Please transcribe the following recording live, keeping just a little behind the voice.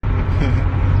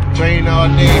Train all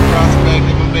day, prospect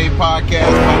MMA podcast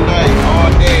by night,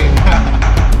 all day.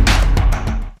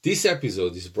 This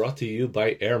episode is brought to you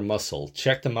by Air Muscle.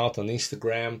 Check them out on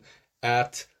Instagram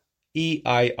at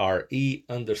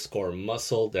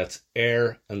EIRE_muscle. That's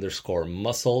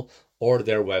air_muscle, or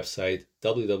their website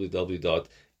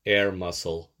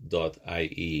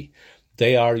www.airmuscle.ie.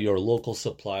 They are your local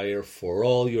supplier for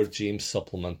all your gym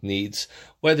supplement needs,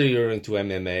 whether you're into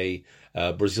MMA,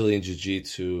 Brazilian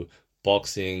Jiu-Jitsu,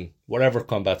 boxing, whatever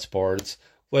combat sports,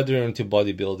 whether you're into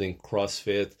bodybuilding,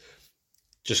 CrossFit.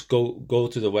 Just go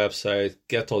to the website,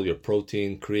 get all your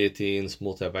protein, creatines,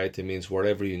 multivitamins,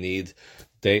 whatever you need.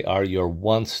 They are your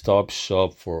one-stop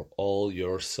shop for all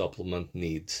your supplement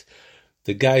needs.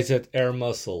 The guys at Air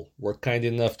Muscle were kind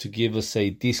enough to give us a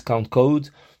discount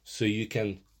code so you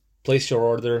can place your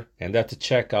order, and at the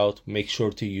checkout, make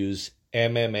sure to use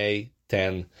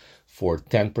MMA10 for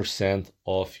 10%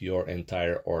 off your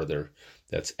entire order.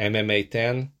 That's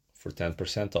MMA10 for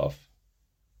 10% off.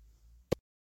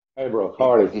 Hey, bro.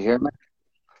 How are you? Can you hear me?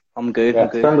 I'm good. Yeah, I'm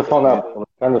good. turn the phone up.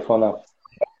 Turn the phone up.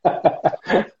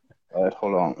 Right,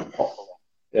 hold on.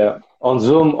 Yeah, on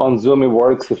Zoom it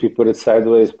works if you put it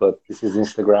sideways, but this is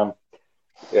Instagram.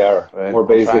 Yeah, Right, more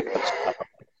basic.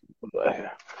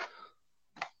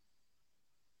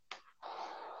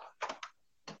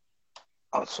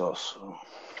 That's awesome.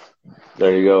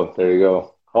 There you go. There you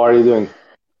go. How are you doing?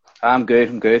 I'm good.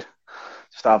 I'm good.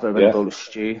 Just after a bit of bowl of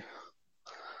stew.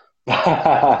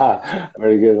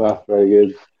 Very good, man. Very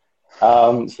good.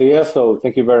 So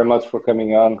thank you very much for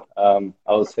coming on. I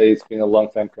would say it's been a long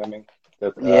time coming.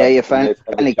 Yeah, you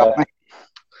finally got me.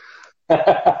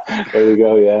 There you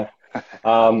go. Yeah.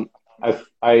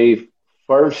 I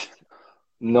first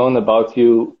known about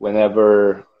you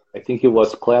whenever I think it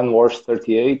was Clan Wars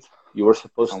 38. You were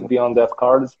supposed to be on that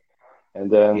card,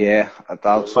 and then I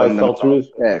thought so. I fell through.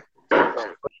 Yeah.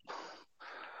 Do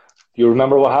you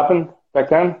remember what happened back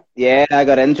then? Yeah, I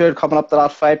got injured coming up to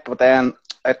that fight, but then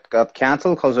it got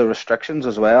cancelled because of restrictions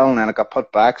as well, and then it got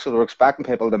put back. So they were expecting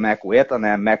people to make weight, and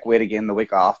then make weight again the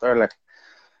week after. Like,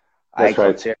 I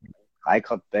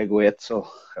cut big weight, so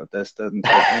this didn't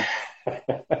fit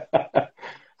me.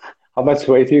 How much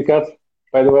weight do you cut,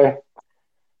 by the way?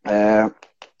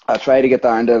 I tried to get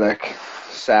down to like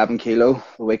 7 kilo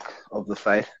the week of the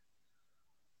fight.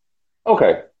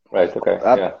 Okay, right. Okay,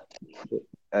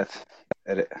 It's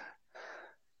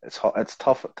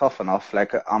tough enough.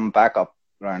 Like, I'm back up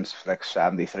around like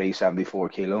 73, 74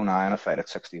 kilo now, and I fight at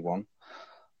 61.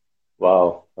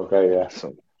 Wow. Okay. Yeah.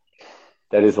 So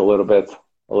that is a little bit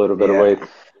of weight.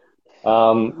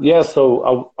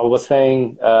 So I was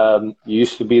saying, you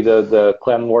used to be the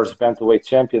Clan Wars bantamweight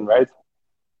champion, right?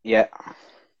 Yeah,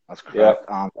 that's correct.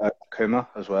 Yeah. Kuma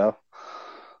as well.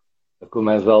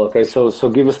 Kuma as well. Okay. So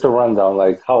give us the rundown.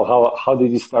 Like, how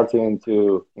did you start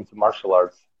into martial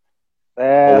arts?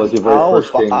 What was your very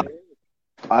first thing?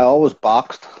 I always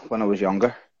boxed when I was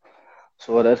younger,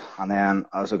 so I did. And then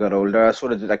as I got older, I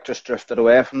sort of like just drifted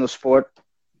away from the sport.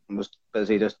 I was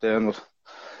busy just doing what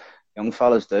young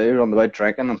fellas do, run about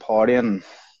drinking and partying.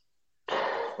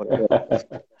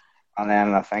 And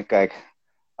then I think I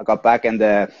got back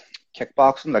into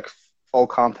kickboxing, like full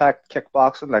contact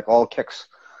kickboxing, like all kicks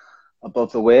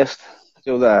above the waist.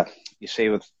 You know, that you see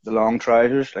with the long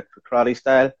trousers, like the karate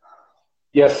style.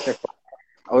 Yes.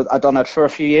 I done it for a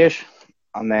few years,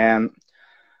 and then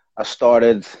I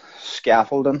started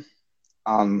scaffolding.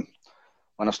 When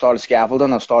I started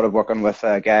scaffolding, I started working with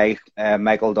a guy,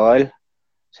 Michael Doyle.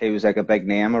 So he was like a big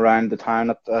name around the town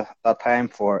at that time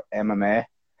for MMA.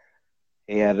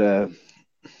 He had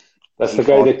That's the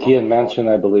guy that Kian mentioned,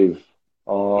 I believe,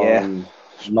 on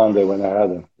Monday when I had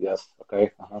him. Yes.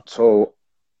 Okay. Uh-huh. So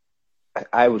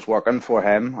I was working for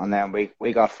him, and then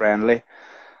we got friendly.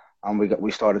 And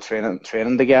we started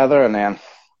training together, and then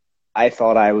I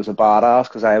thought I was a badass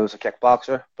because I was a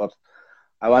kickboxer, but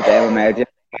I went to MMA, I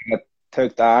got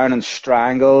took down and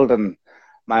strangled, and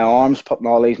my arms put in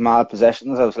all these mad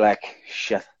positions. I was like,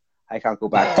 shit, I can't go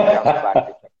back.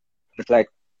 It's like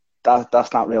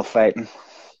that's not real fighting.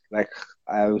 Like,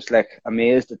 I was like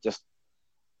amazed at just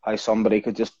how somebody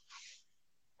could just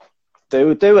do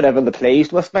whatever they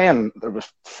pleased with me, and there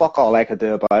was fuck all I could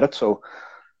do about it. So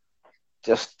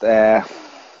just knowing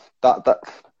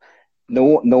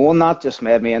that just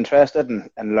made me interested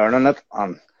in learning it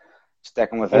and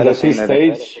sticking with it. And at this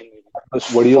stage,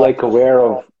 were you like aware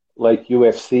of like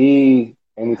UFC,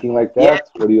 anything like that? Yeah,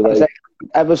 what do you like?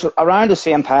 It was around the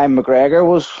same time McGregor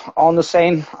was on the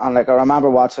scene, and like I remember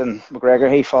watching McGregor.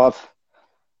 He fought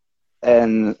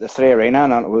in the Three Arena,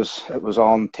 and it was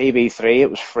on TV3. It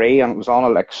was free, and it was on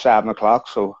at like 7 o'clock.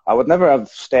 So I would never have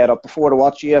stayed up before to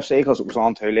watch UFC because it was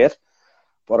on too late.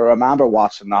 But I remember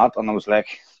watching that, and I was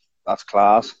like, "That's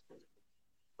class."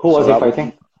 Who was he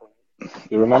fighting?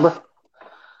 You remember?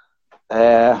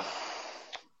 I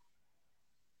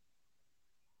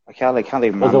can't even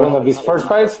remember. Was it one of his first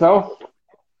fights? No.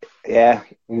 Yeah,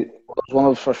 it was one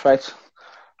of his first fights.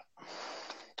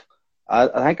 I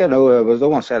think I know. I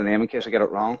don't want to say the name in case I get it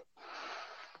wrong.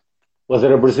 Was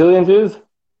it a Brazilian dude?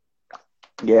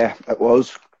 Yeah, it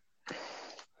was.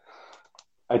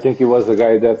 I think he was the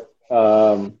guy that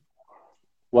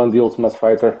won the Ultimate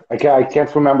Fighter. I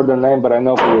can't remember the name, but I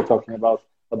know who you're talking about.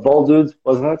 A bald dude,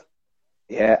 wasn't it?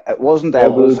 Yeah, it wasn't.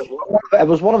 It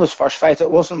was one of his first fights.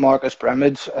 It wasn't Marcus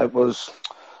Brimage. It was.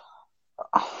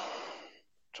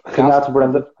 Renato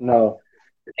Brandon? No.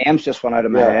 The names just went out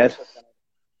of my head.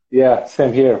 Yeah,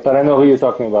 same here. But I know who you're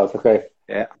talking about. Okay.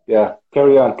 Yeah. Yeah.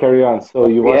 Carry on. So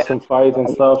you watched him fight and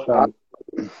stuff. And...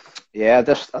 Yeah,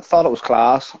 I thought it was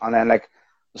class. And then like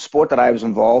the sport that I was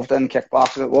involved in,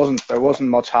 kickboxing, there wasn't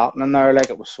much happening there. Like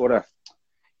it was sort of,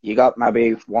 you got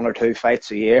maybe 1 or 2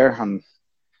 fights a year, and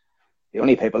the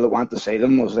only people that went to see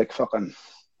them was like fucking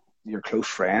your close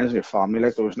friends, your family.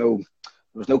 Like there was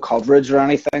no coverage or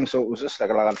anything, so it was just like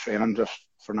a lot of training just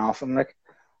for nothing. Like,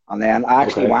 and then I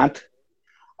actually went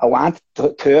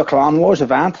to a Clan Wars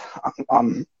event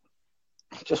and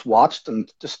just watched,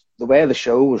 and just the way the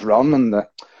show was run and the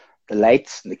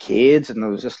lights and the kids, and it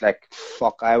was just like,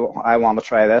 fuck, I want to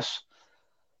try this.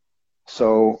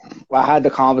 So I had the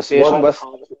conversation with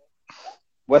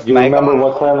Do you remember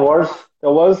what Clan Wars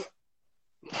that was?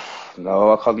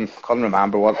 No, I couldn't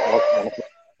remember what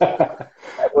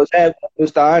it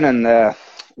was down in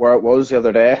where it was the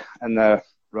other day in the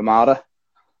Ramada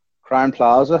Crown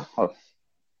Plaza. I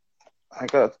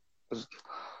think it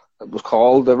was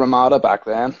called the Ramada back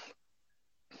then.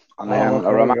 And then I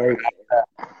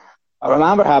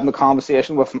remember having a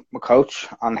conversation with my coach,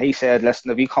 and he said,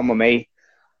 "Listen, if you come with me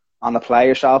and apply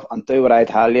yourself and do what I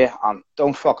tell you, and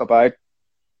don't fuck about,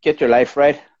 get your life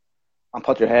right, and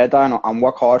put your head down and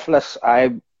work hard for this,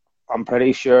 I'm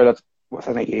pretty sure that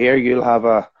within a year you'll have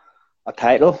a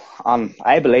title." And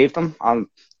I believed him. And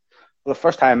for the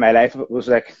first time in my life, it was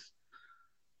like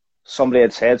somebody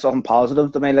had said something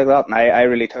positive to me like that, and I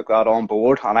really took that on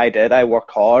board, and I did. I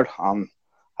worked hard, and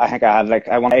I think I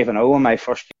won 5-0 in my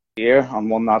first year and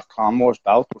won that Clan Wars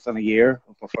belt within a year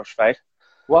of my first fight.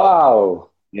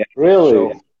 Wow. Yeah. Really?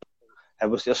 So it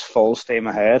was just full steam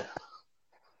ahead.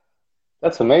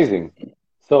 That's amazing.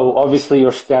 So obviously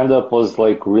your stand-up was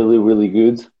like really, really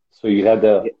good. So you had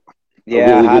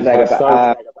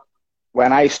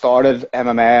when I started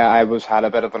MMA, I had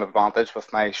a bit of an advantage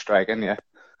with my striking. Yeah.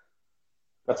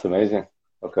 That's amazing.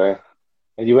 Okay.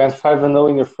 And you went 5-0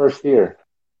 in your first year.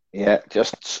 Yeah,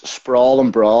 just sprawl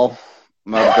and brawl.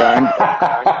 My ground.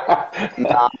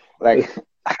 Like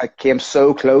I came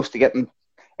so close to getting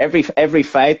every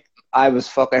fight. I was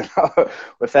fucking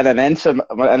within an inch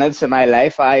of my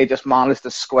life. I just managed to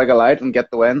squiggle out and get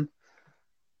the win.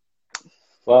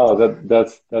 Wow,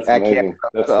 that's amazing.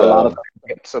 That's a lot of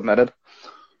get submitted.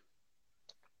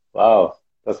 Wow,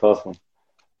 that's awesome.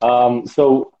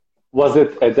 So was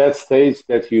it at that stage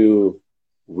that you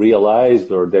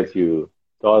realized, or that you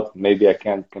thought maybe I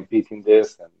can compete in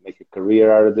this and make a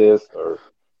career out of this,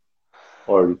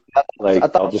 or like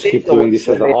I'll just keep doing this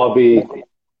as a hobby?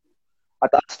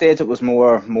 At that stage, it was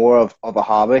more of a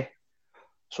hobby.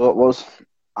 So it was,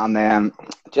 and then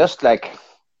just like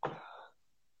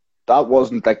that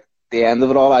wasn't like the end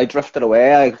of it all. I drifted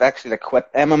away. I actually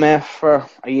quit MMA for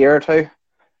a year or two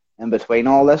in between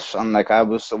all this, and like I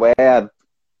was away. I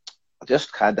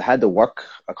just had to work.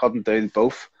 I couldn't do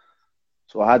both,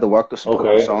 so I had to work to support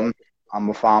my son and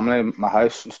my family, my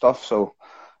house and stuff. So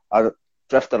I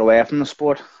drifted away from the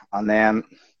sport, and then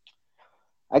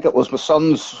I think it was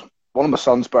one of my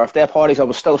son's birthday parties. I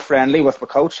was still friendly with my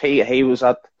coach. He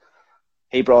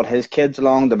brought his kids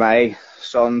along to my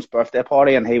son's birthday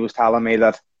party, and he was telling me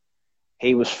that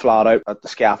he was flat out at the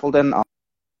scaffolding,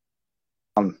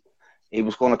 and he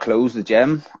was going to close the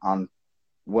gym, and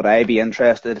would I be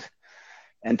interested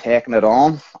in taking it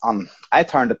on? And I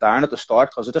turned it down at the start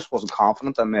because I just wasn't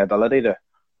confident in my ability to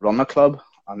run a club.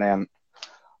 And then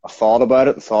I thought about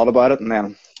it, and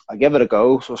then I gave it a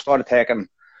go. So I started taking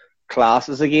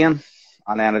classes again,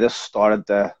 and then I just started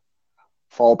to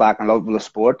fall back in love with the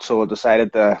sport. So I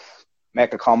decided to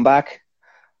make a comeback.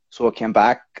 So I came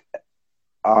back,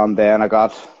 and then I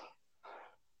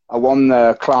won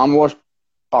the Clan Wars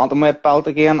bantamweight belt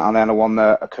again, and then I won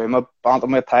the Akuma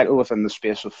bantamweight title within the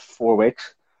space of 4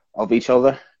 weeks of each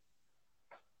other.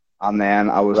 And then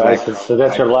I was Right. like, So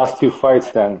that's your last two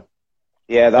fights then,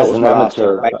 yeah, that as was an my last two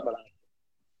amateur. fights.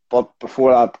 But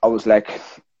before that, I was like,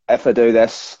 if I do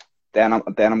this, then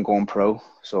I'm going pro.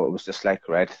 So it was just like,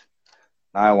 right,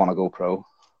 now I want to go pro.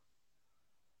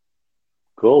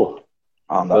 Cool.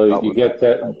 And So that you was get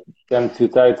them two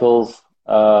titles.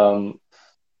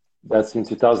 That's in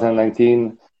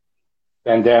 2019.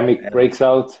 Pandemic breaks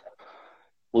out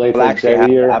well, later actually, that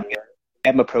year. I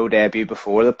had my pro debut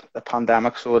before the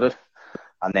pandemic sorted,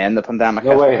 and then the pandemic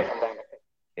No hit. way.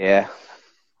 Yeah,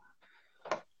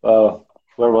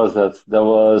 Where was that? That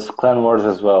was Clan Wars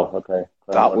as well. Okay,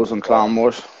 Clan that Wars was as in well. Clan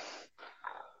Wars.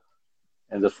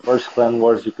 And the first Clan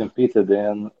Wars you competed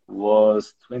in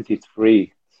was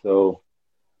 23. So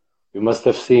you must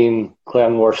have seen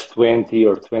Clan Wars 20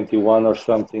 or 21 or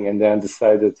something, and then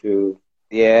decided to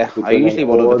Yeah, put I your name usually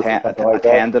would have forward, something like that.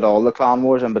 attended all the Clan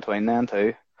Wars in between then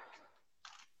too.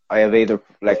 I have either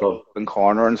like So been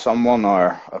cornering someone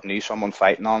or I've knew someone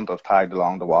fighting on, but I've tagged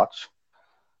along to watch.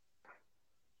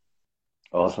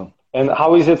 awesome. And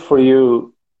how is it for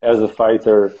you as a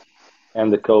fighter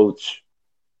and the coach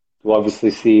to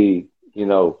obviously see,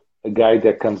 a guy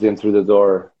that comes in through the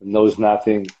door, knows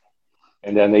nothing,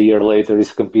 and then a year later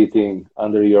is competing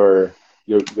under your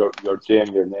gym,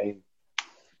 your name?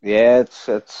 Yeah,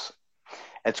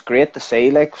 it's great to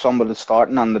see like somebody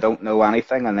starting and they don't know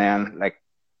anything, and then like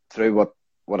through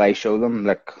what I show them,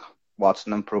 like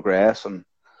watching them progress and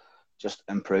just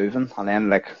improving, and then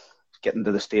like getting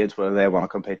to the stage where they want to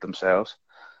compete themselves.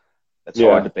 It's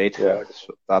hard Yeah, to beat. yeah.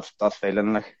 That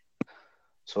feeling like.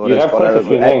 So it You is, have but quite a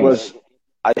few it names. was.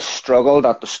 I struggled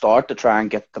at the start to try and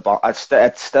get the ball. It's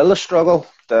still a struggle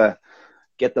to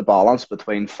get the balance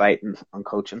between fighting and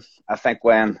coaching. I think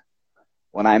when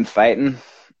I'm fighting,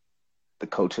 the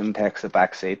coaching takes a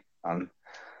back seat, and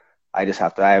I just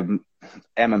have to.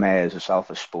 MMA is a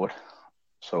selfish sport,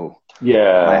 so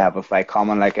when I Yeah, have a fight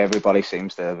coming, like everybody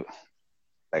seems to,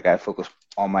 like I focus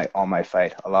on my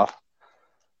fight a lot.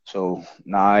 So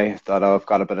now that I've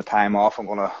got a bit of time off, I'm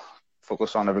gonna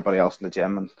focus on everybody else in the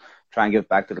gym and try and give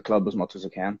back to the club as much as I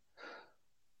can.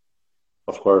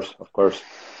 of course, of course.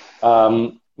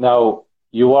 Now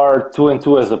you are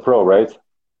 2-2 as a pro, right?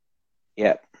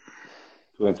 Yeah,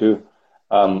 2-2.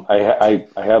 I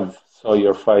have saw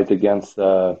your fight against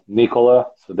Nicola,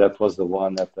 so that was the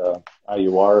one at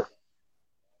IUR,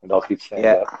 and I'll keep saying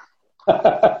yeah.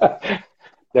 that.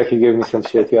 Jackie gave me some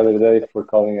shit the other day for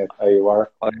calling it IUR,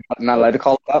 I'm not allowed but to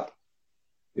call it that.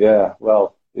 yeah,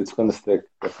 well, it's gonna stick.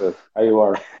 That's it.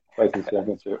 IUR Fighting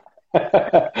Championship.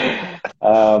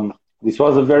 This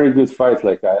was a very good fight.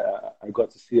 Like I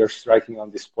got to see her striking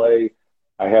on display.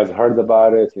 I had heard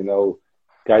about it.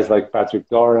 Guys like Patrick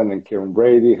Doran and Kieran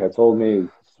Brady had told me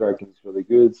striking is really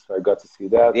good, so I got to see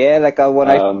that. Yeah, like when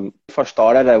I Um, first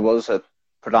started, I was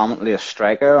predominantly a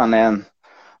striker, and then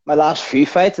my last few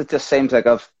fights, it just seems like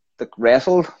I've like,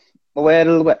 wrestled away a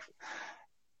little bit.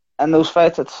 In those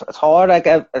fights, it's hard. Like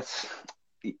it's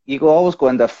you go always go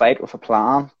into a fight with a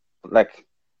plan, but like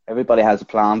everybody has a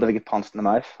plan, but they get punched in the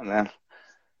mouth, and then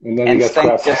and then you get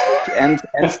scrapped.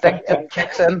 instinct just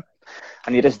kicks in,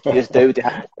 and you just do what you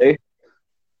have to do.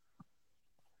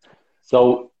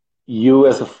 So you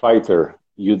as a fighter,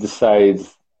 you decided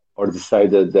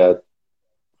that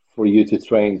for you to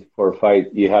train for a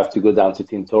fight, you have to go down to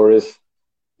Team Torres.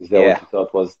 Is that what Yeah, you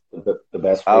thought was the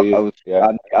best for I you? was Yeah.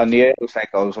 I knew it was like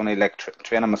I was only like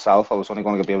training myself. I was only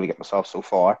going to be able to get myself so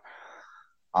far.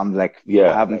 I'm like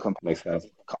I Yeah, haven't makes sense.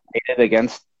 competed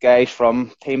against guys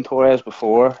from Team Torres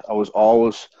before. I was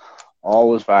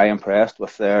always very impressed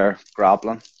with their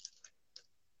grappling.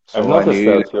 I've So I noticed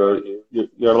knew, that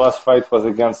your last fight was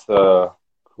against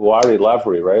Huari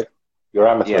Lavery, right? Your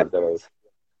yeah. amateur, that is.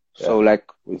 Yeah. So like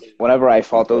Which whenever I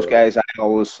fought which those guys, I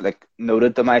always like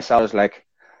noted to myself as like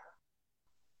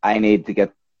I need to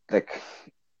get like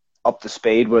up to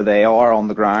speed where they are on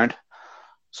the ground.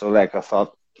 So like I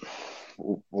thought,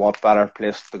 what better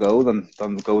place to go than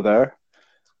go there?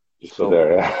 just go So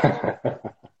there, yeah.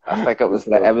 I think it Good was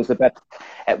like stuff.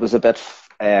 it was a bit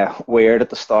weird at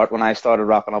the start when I started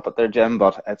rocking up at their gym,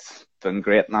 but it's been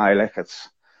great now. Like it's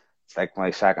like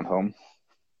my second home.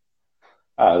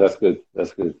 Ah, that's good.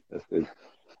 That's good. That's good.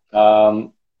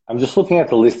 Um, I'm just looking at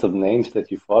the list of names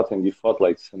that you fought, and you fought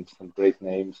like some great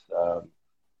names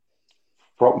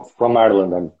from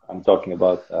Ireland. I'm talking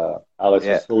about Alex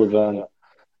Yeah. O'Sullivan,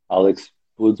 Alex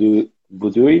Budui,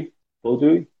 Budui.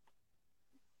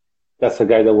 That's the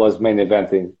guy that was main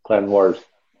eventing Clan Wars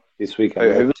this weekend, Who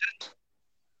right? was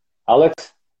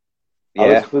Alex, Yeah,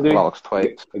 Alex Budui Alex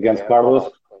twice. against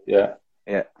Carlos. Yeah.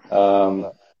 Yeah.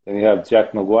 Um, then you have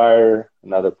Jack McGuire,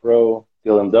 another pro.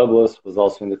 still in Douglas, was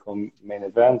also in the main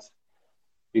event.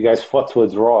 You guys fought to a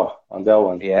draw on that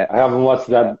one. Yeah. I haven't watched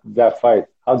that fight.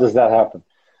 How does that happen?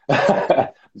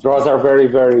 Draws are very,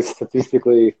 very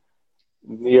statistically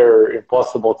near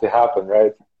impossible to happen,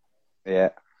 right? Yeah.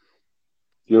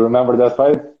 Do you remember that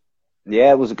fight?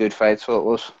 Yeah, it was a good fight. So it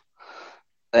was.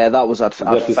 That was at Would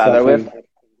that be featherweight. something?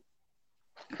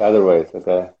 Featherweight,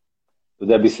 okay. Would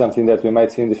that be something that we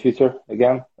might see in the future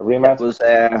again? A rematch?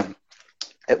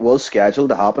 It was scheduled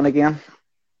to happen again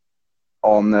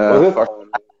on Was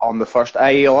the it? first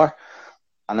IER,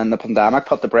 and then the pandemic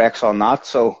put the brakes on that.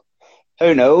 So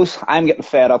who knows? I'm getting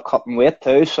fed up cutting weight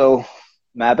too. So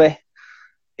maybe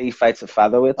he fights at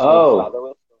featherweight. Oh,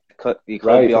 You could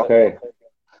right, be on. okay.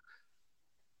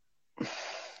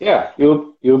 Yeah,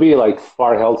 you'll be like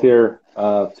far healthier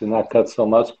to not cut so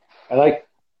much. I like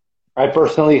I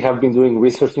personally have been doing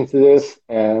research into this,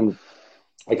 and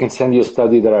I can send you a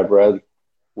study that I've read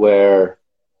where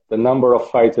the number of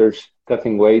fighters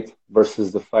cutting weight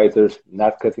versus the fighters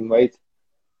not cutting weight,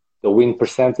 the win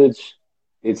percentage,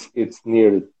 it's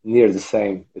near the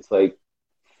same. It's like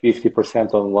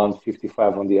 50% on one,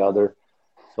 55 on the other.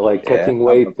 So like Yeah, cutting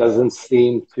weight doesn't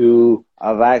seem to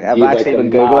I've give like actually a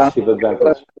been googling massive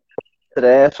advantage.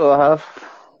 today, so I have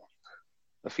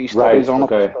a few Right. studies on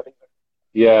it. Okay.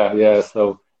 Yeah. Yeah.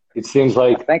 So it seems I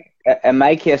like think in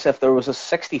my case, if there was a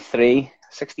 63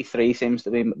 seems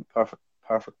to be perfect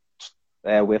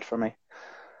weight for me.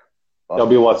 But there'll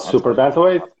be what that's, super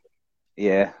bantamweight.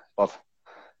 yeah, but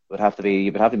you would have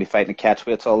to be fighting catch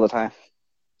weights all the time.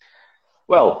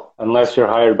 Well, unless you're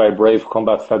hired by Brave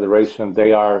Combat Federation,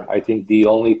 they are, I think, the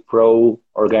only pro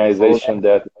Oh, organization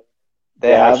that they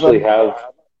they have actually them. have.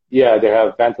 Yeah, they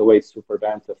have bantamweight, super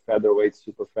banta, featherweight,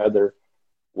 super feather,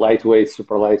 lightweight,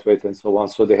 super lightweight, and so on.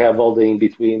 So they have all the in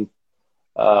between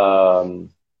um,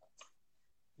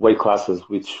 weight classes,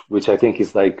 which I think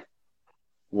is like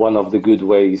one of the good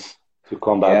ways to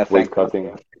Yeah, I combat weight think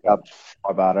cutting. that's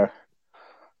far better.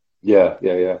 Yeah,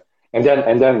 yeah, yeah. And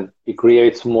then it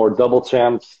creates more double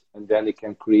champs, and then it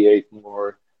can create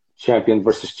more champion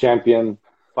versus champion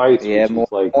fights, Yeah, which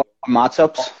is like, more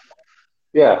matchups.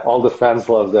 yeah, all the fans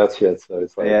love that shit. So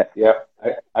it's like, Yeah, yeah,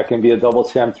 I can be a double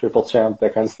champ, triple champ,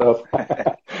 that kind of stuff.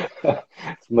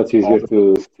 It's much easier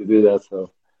to do that.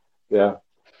 So yeah.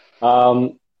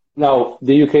 Now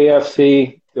the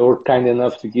UKFC, they were kind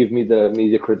enough to give me the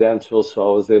media credentials,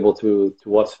 so I was able to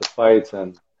watch the fights,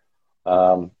 and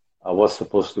um, I was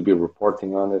supposed to be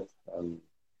reporting on it and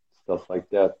stuff like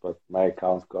that, but my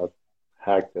account got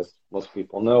hacked, as most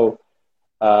people know.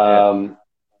 yeah, Um,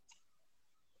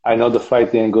 I know the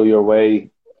fight didn't go your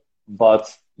way, but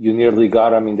you nearly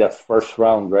got him in that first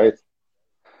round, right?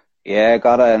 yeah.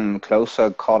 Got in close. I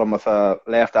caught him with a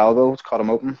left elbow. Caught him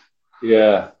open,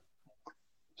 Yeah,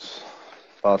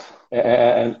 but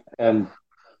and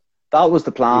that was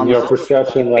the in plan. Was your to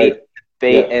perception, be like,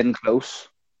 be yeah, in close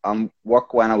and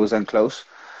work when I was in close.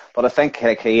 But I think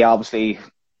like, he obviously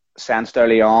sensed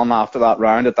early on after that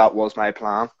round that was my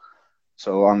plan.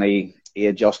 So and he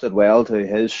adjusted well to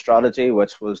his strategy,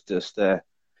 which was just to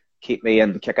keep me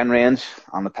in kicking range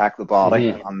and attack the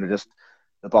body. hmm And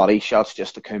the body shots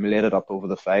just accumulated up over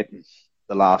the fight. And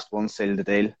the last one sealed the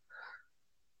deal.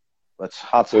 Which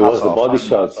So it hats was the off. body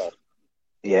shots,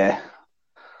 Yeah,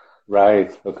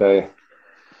 right? Okay.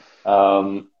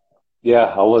 Um, yeah,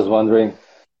 I was wondering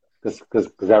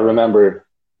because I remember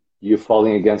you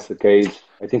falling against the cage.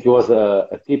 I think it was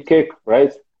a tip kick,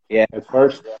 right? yeah. At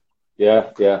first.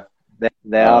 Yeah, yeah.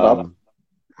 They add up. Um,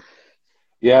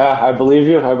 yeah, I believe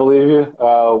you. I believe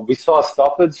you. We saw a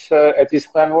stoppage at these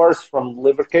Clan Wars from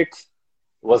liver kicks.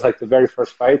 It was like the very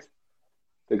first fight.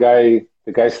 The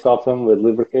guy stopped him with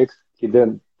liver kicks. He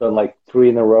done like three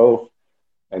in a row,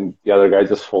 and the other guy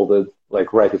just folded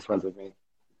like right in front of me.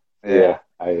 Yeah.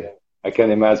 Yeah, I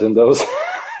can imagine those.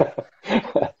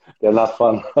 They're not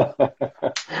fun.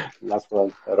 Not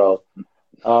fun at all.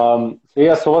 So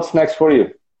yeah, so what's next for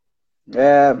you?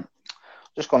 Yeah.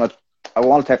 Just gonna. I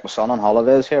want to take my son on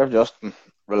holidays here, just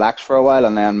relax for a while,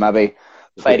 and then maybe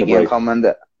fight Take a again. break.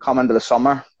 Come into the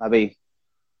summer, maybe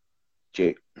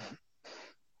Ju-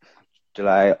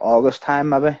 July, August time,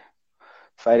 maybe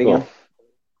fight again. Cool.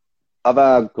 I've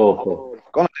Cool.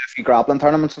 gonna do a few grappling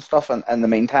tournaments and stuff, and in the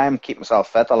meantime, keep myself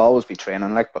fit. I'll always be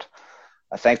training, like, but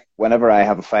I think whenever I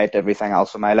have a fight, everything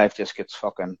else in my life just gets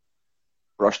fucking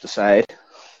brushed aside.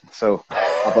 So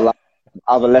I've a,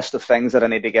 I've a list of things that I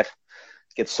need to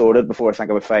get sorted before I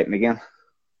think about fighting again.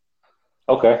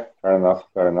 Okay, fair enough.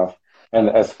 Fair enough. And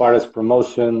as far as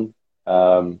promotion,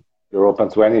 you're open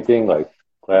to anything like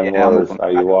Clan Yeah, I'm Wars, open.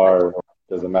 IUR,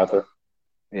 doesn't matter.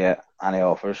 Yeah, any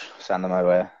offers, send them my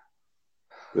way.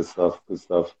 Good stuff. Good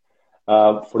stuff.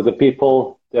 For the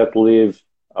people that live,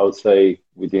 I would say,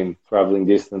 within traveling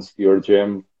distance to your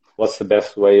gym, what's the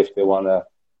best way if they want to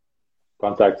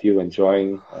contact you and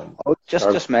join and Oh,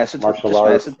 start just message martial just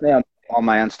arts? message me on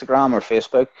my Instagram or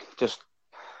Facebook. Just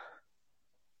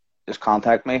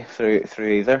contact me through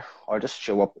either, or just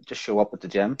show up at the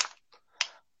gym.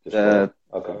 Just The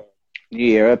okay.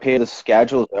 New Era pay the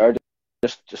schedule there.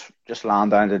 Just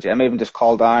land down to the gym. Even just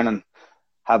call down and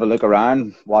have a look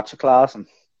around, watch a class, and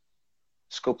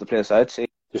scope the place out. See.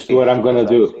 Just do what I'm gonna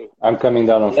do. I'm coming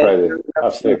down on Yeah, Friday,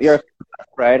 half six. you're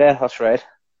Friday. That's right.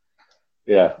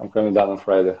 Yeah, I'm coming down on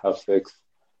Friday, half six.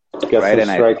 Get Friday some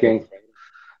night. striking.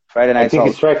 Friday I night's think all.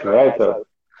 it's striking, right?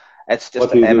 It's just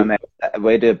What do you do? MMA.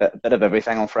 We do a bit of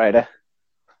everything on Friday.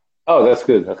 Oh, that's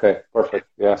good. Okay, perfect.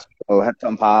 Yeah. We'll hit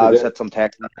some So pads, hit some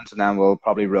techniques, and then we'll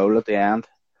probably roll at the end.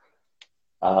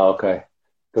 okay.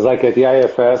 Because like at the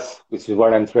IFS, which is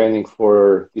what I'm training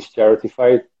for this charity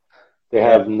fight, they Yeah.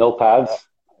 have no pads,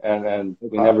 and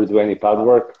we never do any pad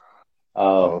work,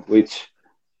 Oh, which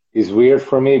is weird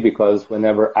for me because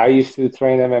whenever I used to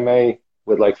train MMA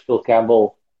with like Phil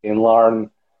Campbell in Larn,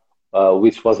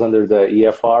 which was under the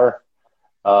EFR,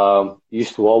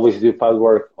 used to always do pad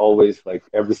work, always like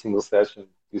every single session,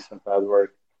 do some pad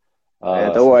work.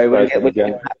 don't Some worry, striking we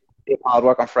again. get hard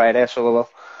work on Friday, so we will.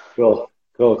 Cool.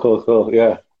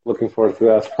 Yeah, looking forward to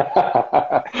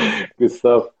that. Good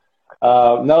stuff.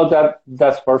 No,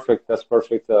 that's perfect. That's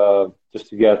perfect. Just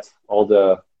to get all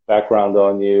the background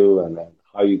on you and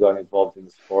how you got involved in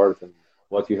the sport and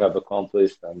what you have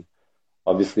accomplished. And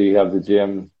obviously, you have the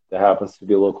gym that happens to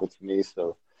be local to me,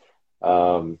 so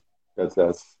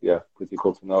that's yeah, pretty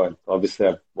cool to know. And obviously,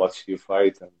 I've watched you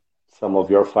fight and some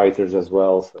of your fighters as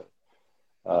well. So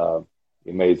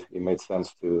it made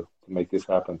sense to make this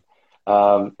happen.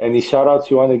 Any shout outs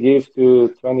you want to give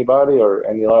to anybody or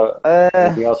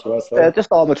anything else you want to say?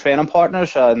 Just all my training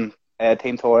partners and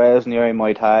Team Torres, Neri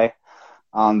Muay Thai,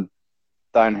 and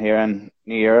down here in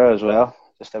New Era as well.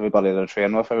 Just everybody that I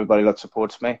train with, everybody that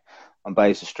supports me and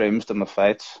buys the streams to my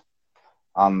fights,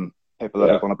 and people that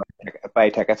Yeah. are going to buy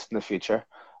tickets in the future.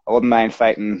 I wouldn't mind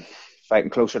fighting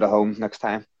closer to home next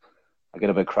time. I get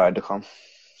a big crowd to come,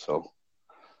 so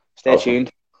stay Awesome.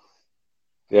 tuned.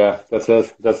 Yeah, that's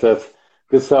it. That's it.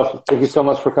 Good stuff. Thank you so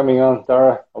much for coming on,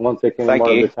 Dara. I won't take any Thank more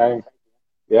of you. your time.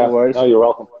 Yeah, No worries. no, you're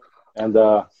welcome. And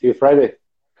see you Friday.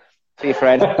 See you,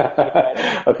 Fred.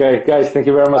 Okay, guys, thank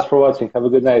you very much for watching. Have a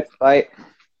good night. Bye.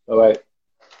 Bye-bye.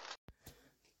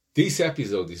 This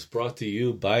episode is brought to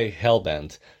you by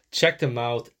Hellbent. Check them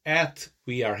out at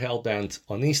We Are Hellbent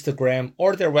on Instagram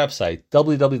or their website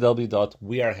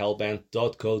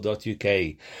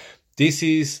www.wearehellbent.co.uk. This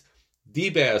is the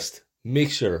best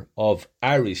mixture of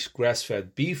Irish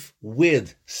grass-fed beef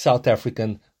with South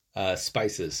African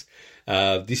spices.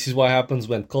 This is what happens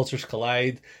when cultures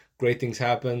collide. Great things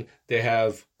happen. They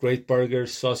have great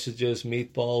burgers, sausages,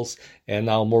 meatballs, and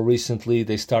now more recently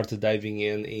they started diving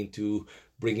into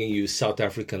bringing you South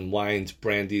African wines,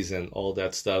 brandies, and all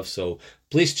that stuff. So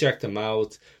please check them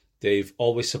out. They've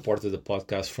always supported the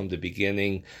podcast from the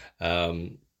beginning.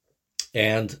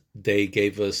 And they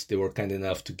were kind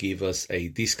enough to give us a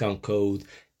discount code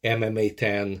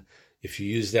MMA10. If you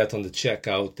use that on the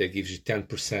checkout, that gives you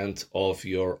 10% off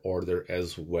your order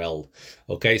as well.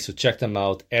 Okay, so check them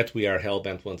out at We Are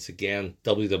Hellbent once again,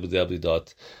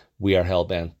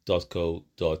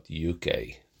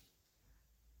 www.wearehellbent.co.uk.